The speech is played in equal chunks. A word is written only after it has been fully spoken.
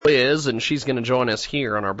quiz, and she's going to join us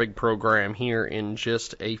here on our big program here in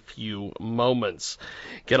just a few moments.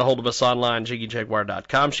 Get a hold of us online,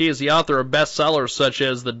 JiggyJaguar.com. She is the author of bestsellers such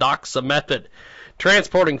as The Doxa Method,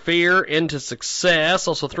 Transporting Fear into Success,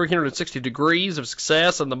 also 360 Degrees of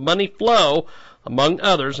Success, and The Money Flow, among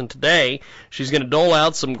others. And today, she's going to dole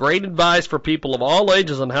out some great advice for people of all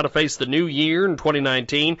ages on how to face the new year in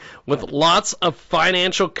 2019 with lots of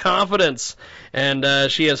financial confidence.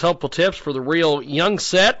 And she has helpful tips for the real young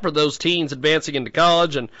set, for those teens advancing into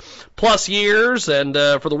college and plus years, and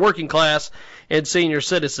for the working class and senior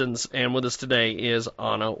citizens. And with us today is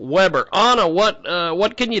Anna Weber. Anna,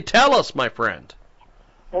 what can you tell us, my friend?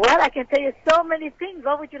 Well, I can tell you so many things.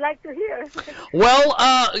 What would you like to hear?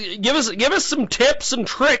 Well, give us some tips and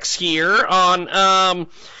tricks here on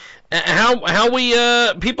how we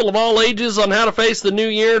people of all ages on how to face the new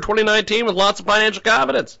year 2019 with lots of financial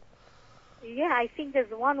confidence. Yeah, I think there's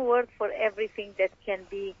one word for everything that can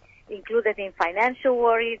be included in financial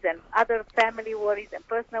worries and other family worries and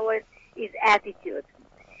personal worries is attitude.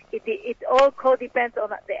 It all co-depends on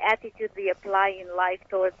the attitude we apply in life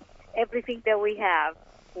towards everything that we have.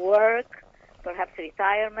 Work, perhaps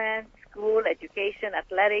retirement, school, education,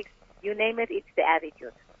 athletics, you name it, it's the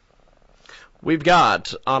attitude. We've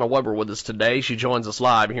got Anna Weber with us today. She joins us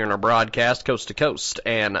live here in our broadcast, coast to coast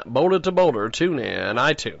and boulder to boulder. Tune in,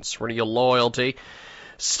 iTunes, Radio Loyalty,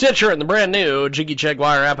 Stitcher, and the brand new Jiggy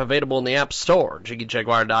Jaguar app available in the App Store.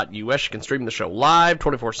 JiggyJaguar.us. You can stream the show live,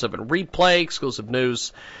 24/7 replay, exclusive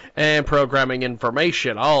news, and programming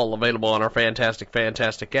information, all available on our fantastic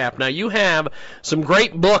app. Now, you have some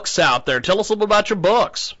great books out there. Tell us a little bit about your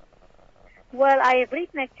books. Well, I have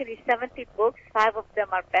written actually 70 books. 5 of them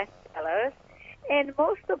are bestsellers. And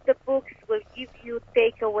most of the books will give you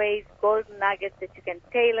takeaways, golden nuggets that you can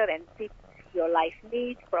tailor and fit your life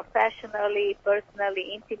needs professionally,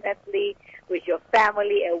 personally, intimately, with your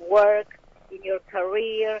family, at work, in your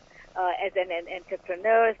career, as an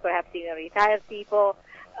entrepreneur, perhaps even retired people.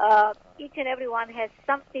 Each and every one has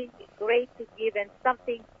something great to give and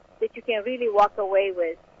something that you can really walk away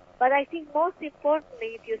with. But I think most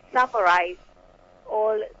importantly, if you summarize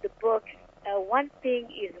all the books, one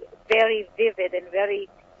thing is very vivid and very,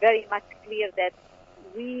 very much clear, that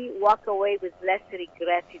we walk away with less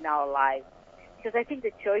regret in our lives. Because I think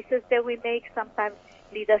the choices that we make sometimes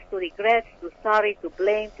lead us to regret, to sorry, to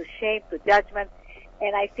blame, to shame, to judgment.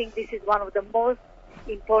 And I think this is one of the most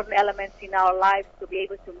important elements in our lives, to be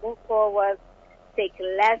able to move forward, take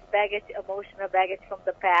less baggage, emotional baggage from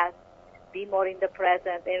the past, be more in the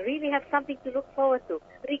present, and really have something to look forward to.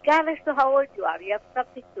 Regardless of how old you are, you have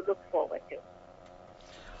something to look forward to.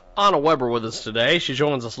 Anna Weber with us today. She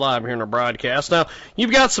joins us live here in our broadcast. Now,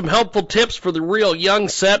 you've got some helpful tips for the real young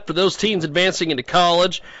set, for those teens advancing into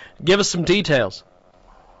college. Give us some details.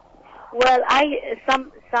 Well,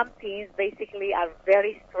 some teens basically are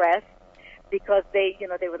very stressed because they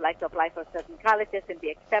would like to apply for certain colleges and be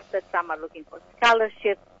accepted. Some are looking for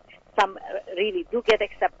scholarships. Some really do get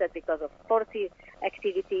accepted because of sports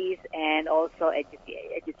activities and also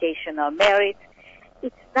educational merit.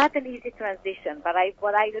 It's not an easy transition, but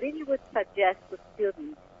what I really would suggest to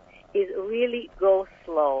students is really go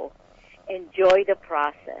slow. Enjoy the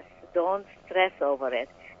process. Don't stress over it,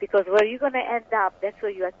 because where you're going to end up, that's where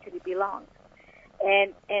you actually belong.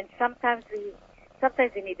 And sometimes we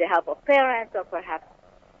need the help of parents, or perhaps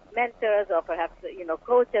mentors, or perhaps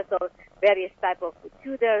coaches, or various type of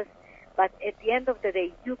tutors. But at the end of the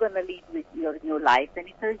day, you're going to lead with your new life, and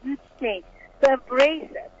it's a huge change. So embrace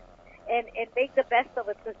it. And make the best of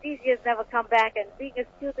it, because these years never come back, and being a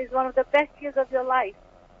student is one of the best years of your life.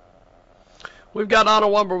 We've got Anna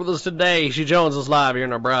Weber with us today. She joins us live here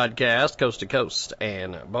in our broadcast, coast to coast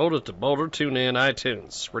and boulder to boulder. Tune in,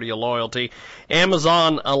 iTunes, Radio Loyalty,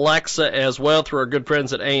 Amazon, Alexa, as well, through our good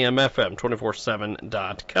friends at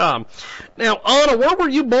AMFM247.com. Now, Anna, where were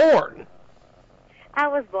you born? I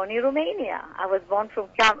was born in Romania. I was born from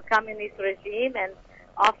communist regime, and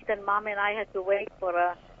often Mom and I had to wait for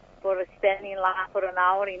a standing line for an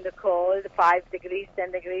hour in the cold, 5 degrees,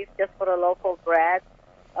 10 degrees, just for a loaf of bread.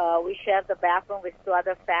 We shared the bathroom with 2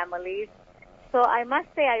 other families. So I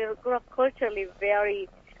must say I grew up culturally very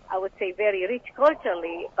rich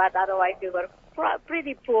culturally, but otherwise we were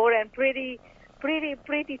pretty poor and pretty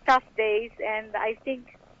tough days. And I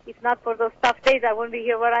think if not for those tough days, I wouldn't be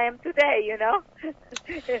here where I am today,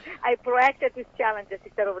 I proacted with challenges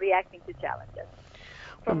instead of reacting to challenges.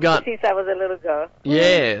 Since I was a little girl.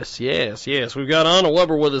 Yes. We've got Anna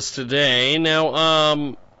Weber with us today.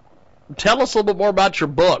 Now, tell us a little bit more about your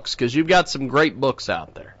books, because you've got some great books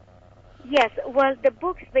out there. Yes, well, the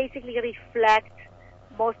books basically reflect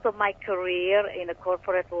most of my career in the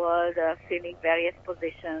corporate world, filling various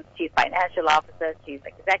positions, chief financial officer, chief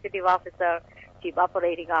executive officer, chief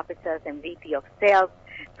operating officers, and VP of sales.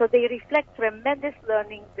 So they reflect tremendous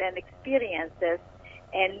learnings and experiences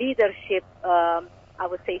and leadership, I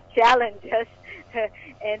would say, challenges,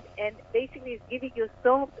 and basically it's giving you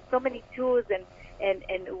so many tools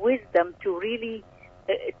and wisdom to really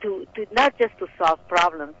to not just to solve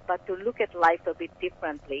problems, but to look at life a bit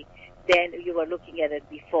differently than you were looking at it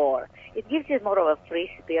before. It gives you more of a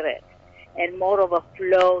free spirit and more of a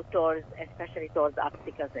flow especially towards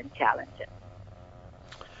obstacles and challenges.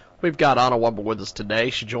 We've got Anna Weber with us today.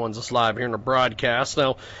 She joins us live here in the broadcast.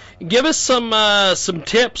 Now, give us some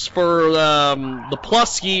tips for the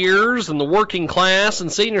plus years and the working class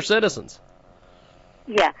and senior citizens.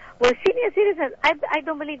 Yeah. Well, senior citizens, I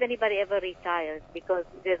don't believe anybody ever retires because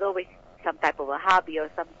there's always some type of a hobby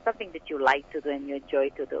or something that you like to do and you enjoy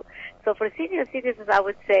to do. So for senior citizens, I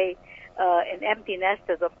would say, and empty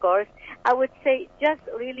nesters, of course, I would say just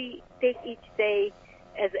really take each day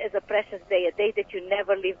as a precious day, a day that you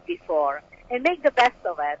never lived before, and make the best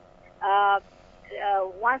of it.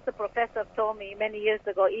 Once a professor told me many years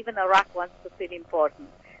ago, even a rock wants to feel important.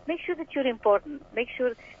 Make sure that you're important. Make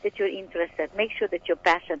sure that you're interested. Make sure that your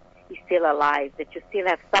passion is still alive, that you still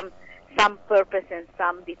have some purpose and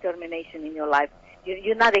some determination in your life.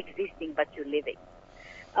 You're not existing, but you're living.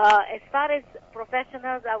 As far as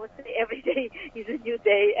professionals, I would say every day is a new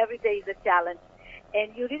day. Every day is a challenge.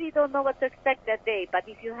 And you really don't know what to expect that day. But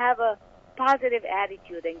if you have a positive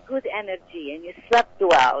attitude and good energy and you slept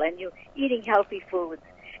well and you're eating healthy foods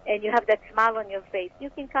and you have that smile on your face, you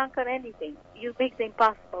can conquer anything. You make the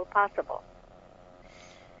impossible possible.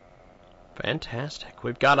 Fantastic.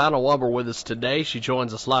 We've got Anna Weber with us today. She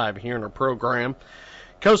joins us live here in our program.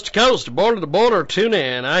 Coast to coast, border to border, tune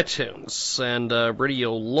in, iTunes, and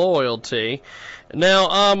Radio Loyalty.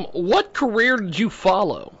 Now, what career did you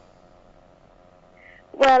follow?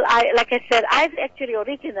 Well, like I said, I've actually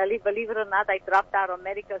originally, believe it or not, I dropped out of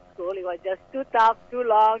medical school. It was just too tough, too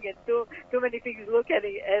long, and too many things to look at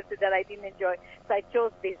it that I didn't enjoy. So I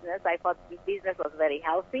chose business. I thought business was very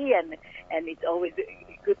healthy, and it's always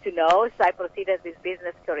good to know. So I proceeded this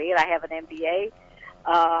business career. I have an MBA.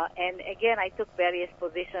 And again, I took various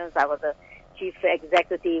positions. I was a chief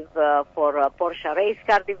executive for Porsche race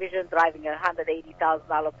car division, driving a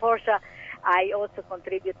 $180,000 Porsche. I also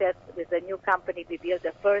contributed with a new company. We built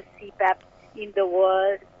the first CPAP in the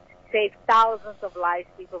world, saved thousands of lives.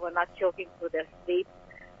 People were not choking through their sleep.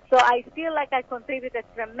 So I feel like I contributed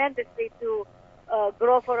tremendously to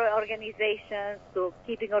growth for organizations, to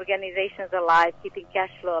keeping organizations alive, keeping cash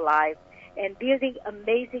flow alive, and building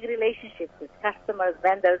amazing relationships with customers,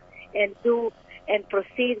 vendors, and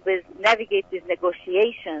proceed with, navigate with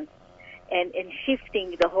negotiations and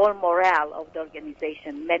shifting the whole morale of the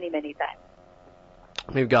organization many, many times.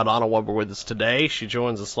 We've got Anna Weber with us today. She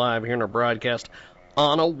joins us live here in our broadcast.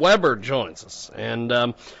 Anna Weber joins us. And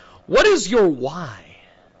what is your why?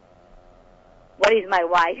 What is my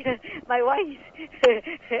why? My why is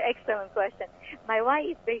excellent question. My why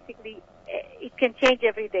is basically, it can change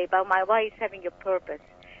every day, but my why is having a purpose,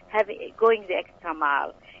 going the extra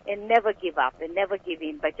mile, and never give up and never give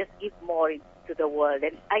in, but just give more to the world.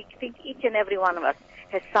 And I think each and every one of us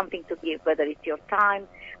has something to give, whether it's your time,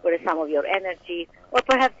 whether it's some of your energy, or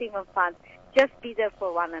perhaps even fun. Just be there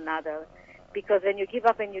for one another, because when you give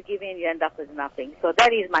up and you give in, you end up with nothing. So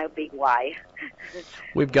that is my big why.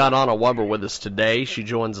 We've got Anna Weber with us today. She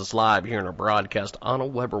joins us live here in our broadcast. Anna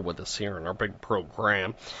Weber with us here in our big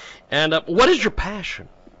program. And what is your passion?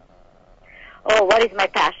 Oh, what is my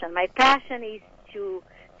passion? My passion is to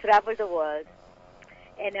travel the world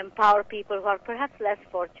and empower people who are perhaps less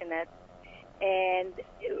fortunate, and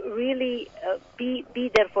really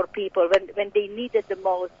be there for people when they need it the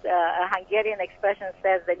most. A Hungarian expression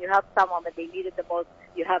says, when you help someone when they need it the most,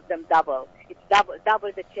 you help them double. It's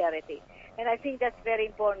double the charity. And I think that's very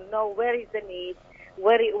important. Know where is the need,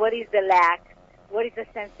 where is the lack, where is the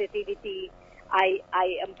sensitivity. I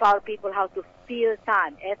empower people how to feel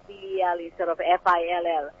time, F-E-E-L instead of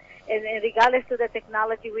F-I-L-L. And regardless of the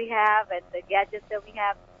technology we have and the gadgets that we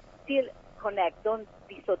have, still connect. Don't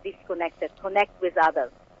be so disconnected. Connect with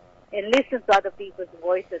others and listen to other people's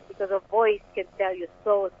voices, because a voice can tell you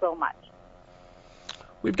so much.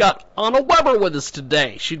 We've got Anna Weber with us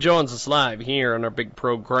today. She joins us live here on our big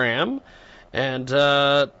program. And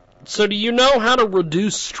so do you know how to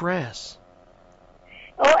reduce stress?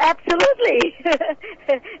 Oh, absolutely.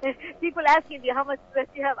 People asking me how much stress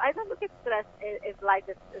you have. I don't look at stress as life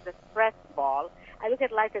as a stress ball. I look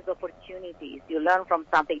at life as opportunities. You learn from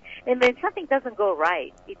something. And when something doesn't go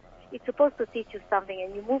right, it's supposed to teach you something,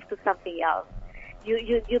 and you move to something else.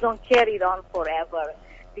 you don't carry it on forever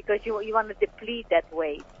because you want to deplete that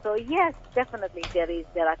weight. So yes, definitely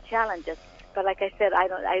there are challenges, but like I said,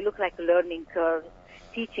 I look like learning curves,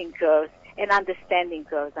 teaching curves, and understanding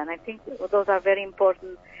curves, and I think those are very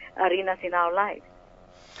important arenas in our lives.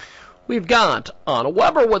 We've got Anna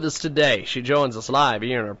Weber with us today. She joins us live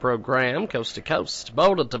here in our program, Coast to Coast,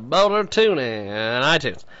 Boulder to Boulder, TuneIn,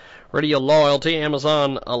 iTunes, Radio Loyalty,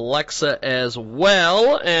 Amazon Alexa as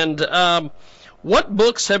well. And what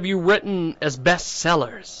books have you written as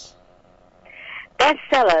bestsellers?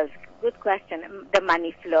 Bestsellers, good question. The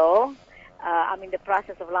Money Flow. I'm in the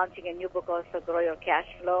process of launching a new book also, Grow Your Cash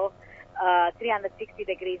Flow. 360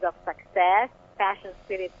 Degrees of Success, Passion,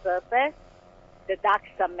 Spirit, Purpose. The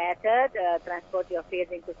Doxa Method, Transport Your Fears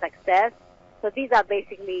into Success. So these are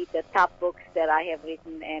basically the top books that I have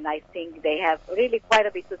written, and I think they have really quite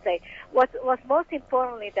a bit to say. What's most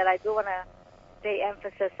importantly that I do want to say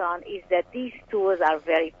emphasis on is that these tours are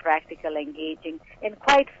very practical, engaging, and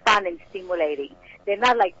quite fun and stimulating. They're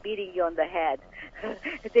not like beating you on the head.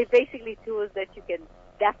 They're basically tools that you can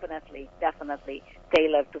definitely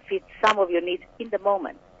tailor to fit some of your needs in the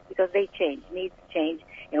moment, because they change, needs change,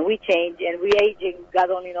 and we change, and we aging, God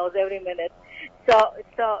only knows, every minute. So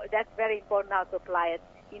that's very important how to apply it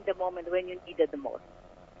in the moment when you need it the most.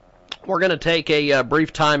 We're going to take a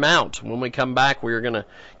brief time out. When we come back, we are going to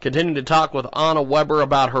continue to talk with Anna Weber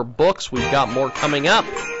about her books. We've got more coming up.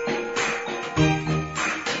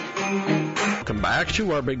 Welcome back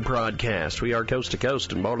to our big broadcast. We are coast to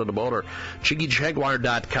coast and border to border.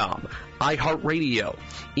 JiggyJaguar.com, iHeartRadio,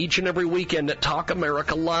 each and every weekend at Talk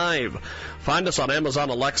America Live. Find us on Amazon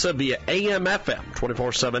Alexa via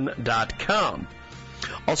AMFM247.com.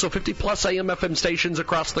 Also 50-plus AM/FM stations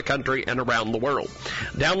across the country and around the world.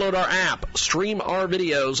 Download our app, stream our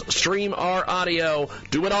videos, stream our audio,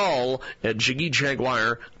 do it all at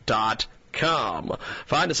JiggyJaguar.com.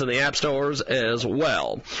 Find us in the app stores as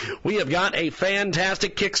well. We have got a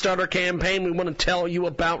fantastic Kickstarter campaign we want to tell you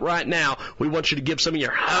about right now. We want you to give some of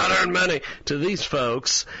your hard-earned money to these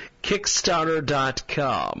folks.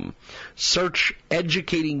 Kickstarter.com. Search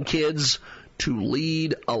Educating Kids to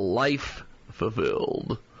Lead a Life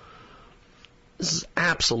Fulfilled. This is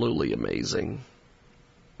absolutely amazing.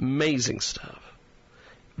 Amazing stuff.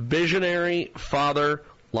 Visionary father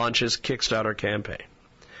launches Kickstarter campaign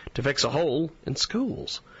to fix a hole in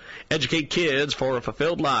schools. Educate kids for a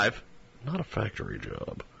fulfilled life, not a factory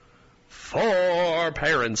job. For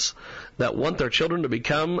parents that want their children to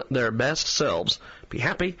become their best selves, be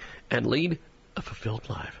happy, and lead a fulfilled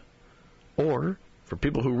life. Or for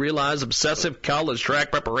people who realize obsessive college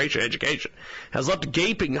track preparation education has left a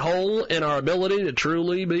gaping hole in our ability to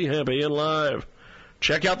truly be happy in life.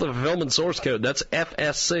 Check out the fulfillment source code. That's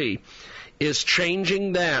FSC. Is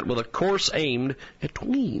changing that with a course aimed at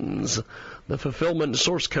tweens. The fulfillment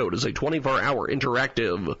source code is a 24-hour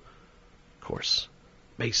interactive course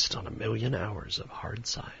based on 1 million hours of hard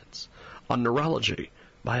science on neurology,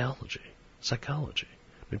 biology, psychology,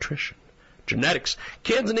 nutrition, genetics.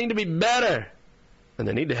 Kids need to be better, and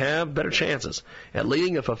they need to have better chances at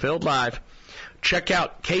leading a fulfilled life. Check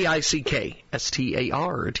out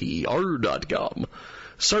KICKSTARTER.com.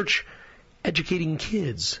 Search Educating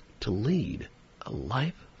Kids to Lead a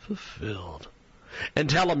Life Fulfilled. And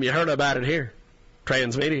tell them you heard about it here.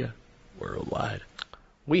 Transmedia Worldwide.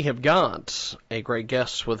 We have got a great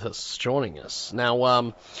guest with us joining us.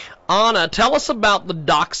 Now, Anna, tell us about the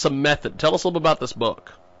Doxa Method. Tell us a little bit about this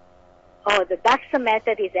book. Oh, the Doxa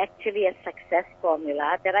Method is actually a success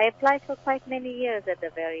formula that I applied for quite many years at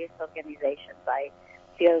the various organizations. I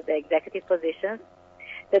filled the executive positions.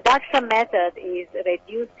 The Doxa Method is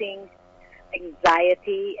reducing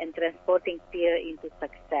anxiety and transporting fear into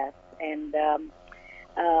success. And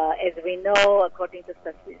as we know, according to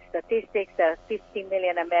statistics, 50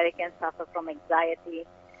 million Americans suffer from anxiety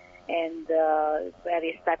and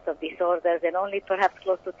various types of disorders, and only perhaps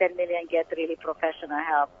close to 10 million get really professional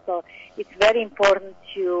help. So it's very important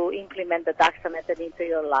to implement the Doxa Method into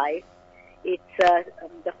your life. It's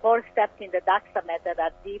the 4 steps in the Doxa Method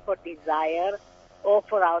are D for desire, O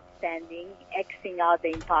for outstanding, Xing out the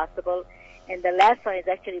impossible, and the last one is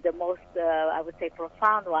actually the most, I would say,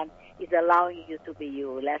 profound one, is allowing you to be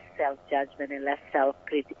you, less self-judgment and less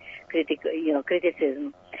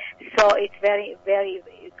criticism. So it's very, very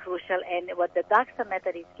crucial. And what the Doxa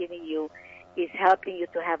Method is giving you is helping you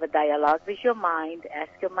to have a dialogue with your mind, ask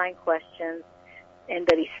your mind questions, and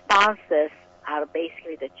the responses are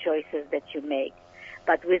basically the choices that you make.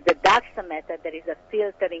 But with the Doxa Method, there is a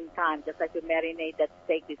filtering time, just like you marinate that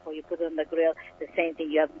steak before you put it on the grill. The same thing,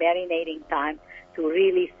 you have marinating time to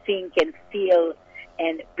really think and feel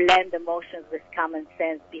and blend emotions with common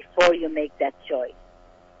sense before you make that choice.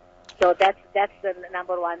 So that's the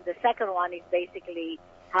number one. The second one is basically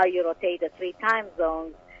how you rotate the 3 time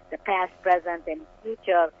zones, the past, present, and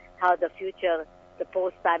future, how the future, the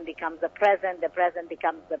post time becomes the present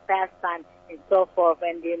becomes the past time, and so forth.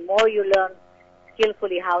 And the more you learn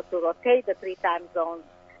skillfully how to rotate the 3 time zones,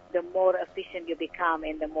 the more efficient you become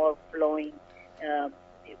and the more flowing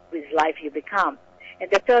with life you become. And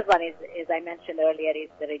the third one is, as I mentioned earlier, is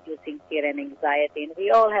the reducing fear and anxiety. And we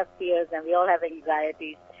all have fears and we all have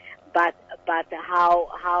anxieties, but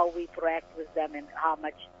how we interact with them and how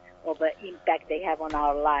much of an impact they have on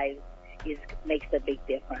our lives makes a big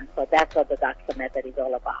difference. So that's what the Doxa Method is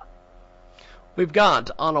all about. We've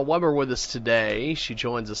got Anna Weber with us today. She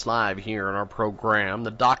joins us live here in our program.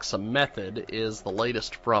 The Doxa Method is the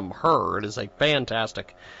latest from her. It is a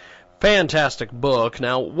fantastic book.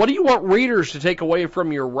 Now, what do you want readers to take away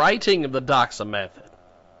from your writing of the Doxa Method?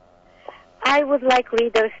 I would like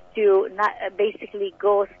readers to basically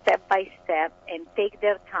go step by step and take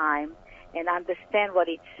their time and understand what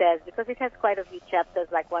it says, because it has quite a few chapters.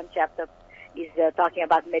 Like one chapter is talking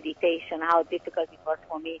about meditation, how difficult it was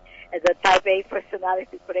for me as a type A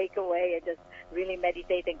personality to break away and just really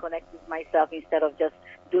meditate and connect with myself instead of just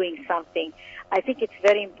doing something. I think it's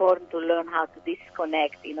very important to learn how to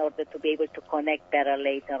disconnect in order to be able to connect better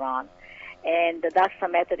later on. And the Doxa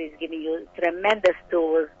Method is giving you tremendous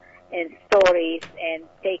tools and stories and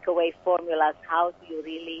takeaway formulas, how do you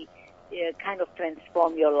really kind of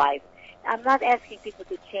transform your life. I'm not asking people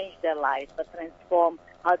to change their lives, but transform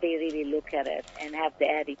how they really look at it and have the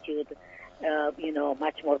attitude,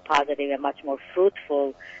 much more positive and much more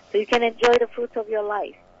fruitful, so you can enjoy the fruits of your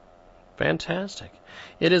life. Fantastic.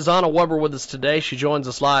 It is Anna Weber with us today. She joins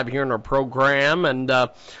us live here in our program. And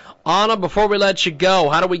Anna, before we let you go,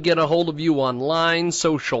 how do we get a hold of you online,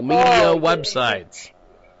 social media, websites?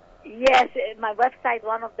 Yes, my website,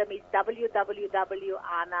 one of them is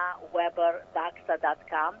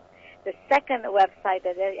www.annaweberdoxa.com. The second website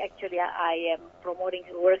that I am promoting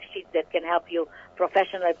worksheets that can help you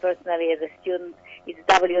professionally, personally as a student is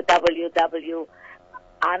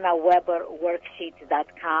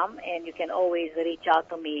www.annaweberworksheets.com, and you can always reach out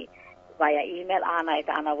to me via email,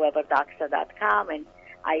 anna@annaweberdoxa.com, and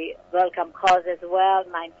I welcome calls as well,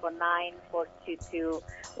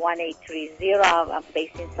 949-422-1830. I'm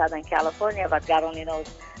based in Southern California, but God only knows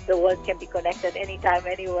the world can be connected anytime,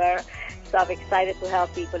 anywhere. So I'm excited to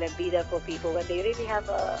help people and be there for people when they really have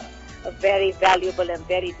a very valuable and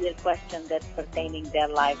very dear question that's pertaining their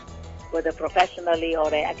life, whether professionally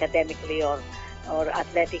or academically or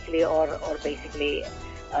athletically or basically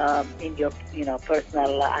in your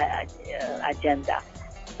personal agenda.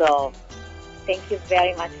 So thank you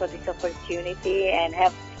very much for this opportunity and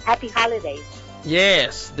have happy holidays.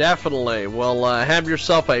 Yes, definitely. Well, have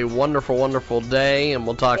yourself a wonderful, wonderful day, and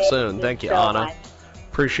we'll talk soon. Thank you, so Anna. Much.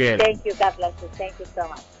 Appreciate it. Thank you. God bless you. Thank you so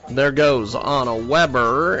much. There goes Anna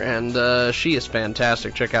Weber, and she is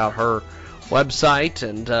fantastic. Check out her website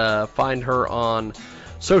and find her on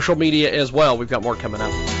social media as well. We've got more coming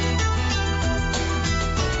up.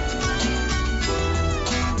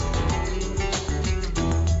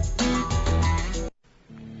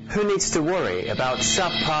 Who needs to worry about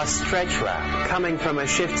subpar stretch wrap coming from a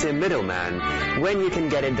shifty middleman when you can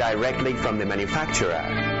get it directly from the manufacturer?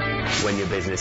 When your business